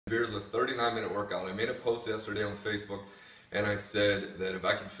Beers with 39-minute workout. I made a post yesterday on Facebook and I said that if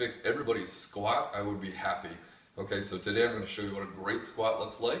I could fix everybody's squat, I would be happy. Okay, so today I'm going to show you what a great squat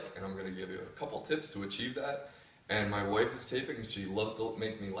looks like, and I'm going to give you a couple tips to achieve that. And my wife is taping and she loves to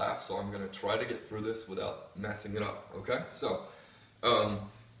make me laugh, so I'm going to try to get through this without messing it up. Okay, so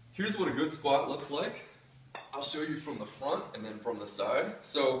here's what a good squat looks like. I'll show you from the front and then from the side.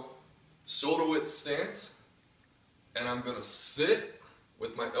 So shoulder width stance, and I'm going to sit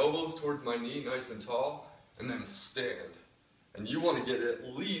with my elbows towards my knee nice and tall, and then stand. And you want to get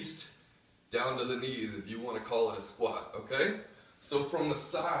at least down to the knees if you want to call it a squat, okay? So from the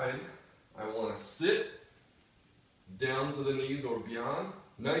side, I want to sit down to the knees or beyond,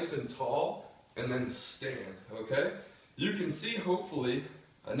 nice and tall, and then stand, okay? You can see hopefully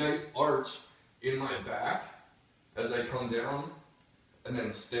a nice arch in my back as I come down and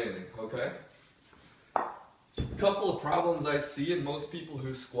then standing, okay? A couple of problems I see in most people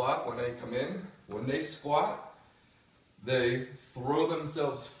who squat when they come in. When they squat, they throw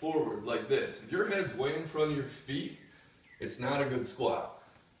themselves forward like this. If your head's way in front of your feet, it's not a good squat.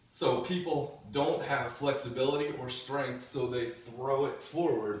 So people don't have flexibility or strength, so they throw it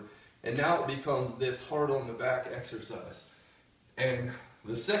forward, and now it becomes this hard on the back exercise. And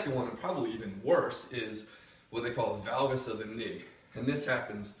the second one, and probably even worse, is what they call valgus of the knee. And this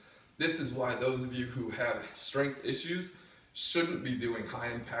happens. This is why those of you who have strength issues shouldn't be doing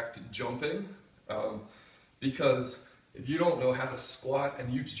high impact jumping, because if you don't know how to squat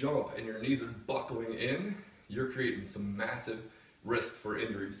and you jump and your knees are buckling in, you're creating some massive risk for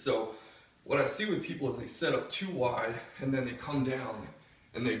injuries. So what I see with people is they set up too wide and then they come down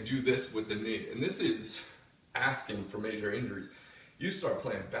and they do this with the knee. And this is asking for major injuries. You start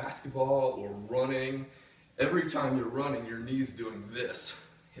playing basketball or running, every time you're running, your knee's doing this.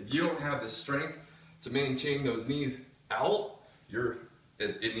 If you don't have the strength to maintain those knees out,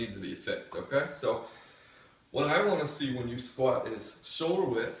 it needs to be fixed, okay? So what I want to see when you squat is shoulder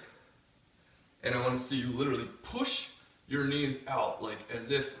width, and I want to see you literally push your knees out, like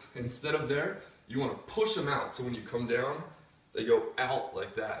as if instead of there, you want to push them out, so when you come down, they go out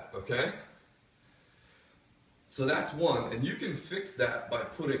like that, okay? So that's one, and you can fix that by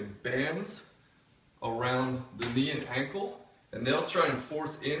putting bands around the knee and ankle, and they'll try and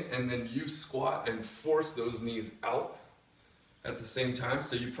force in, and then you squat and force those knees out at the same time,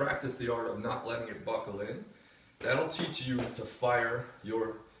 so you practice the art of not letting it buckle in. That'll teach you to fire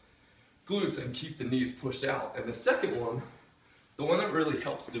your glutes and keep the knees pushed out. And the second one, the one that really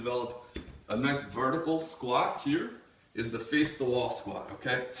helps develop a nice vertical squat here, is the face the wall squat,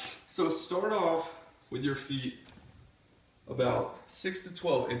 okay? So start off with your feet about 6 to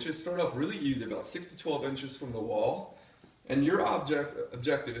 12 inches. Start off really easy, about 6 to 12 inches from the wall. And your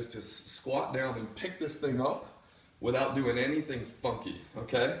objective is to squat down and pick this thing up without doing anything funky,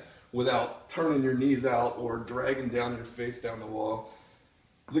 okay? Without turning your knees out or dragging down your face down the wall.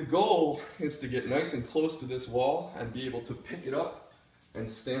 The goal is to get nice and close to this wall and be able to pick it up and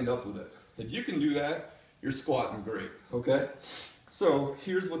stand up with it. If you can do that, you're squatting great, okay? So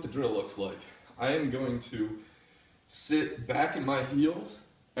here's what the drill looks like. I am going to sit back in my heels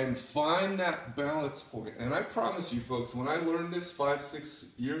and find that balance point. And I promise you folks, when I learned this 5, 6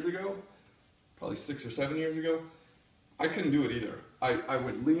 years ago, probably 6 or 7 years ago, I couldn't do it either. I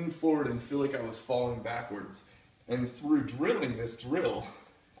would lean forward and feel like I was falling backwards. And through drilling this drill,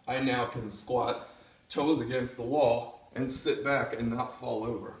 I now can squat toes against the wall and sit back and not fall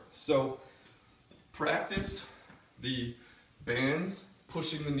over. So practice the bands,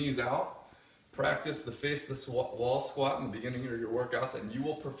 pushing the knees out. Practice the face the wall squat in the beginning of your workouts, and you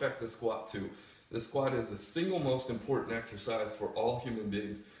will perfect the squat too. The squat is the single most important exercise for all human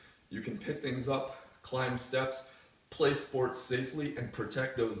beings. You can pick things up, climb steps, play sports safely, and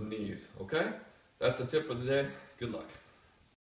protect those knees, okay? That's the tip for the day. Good luck.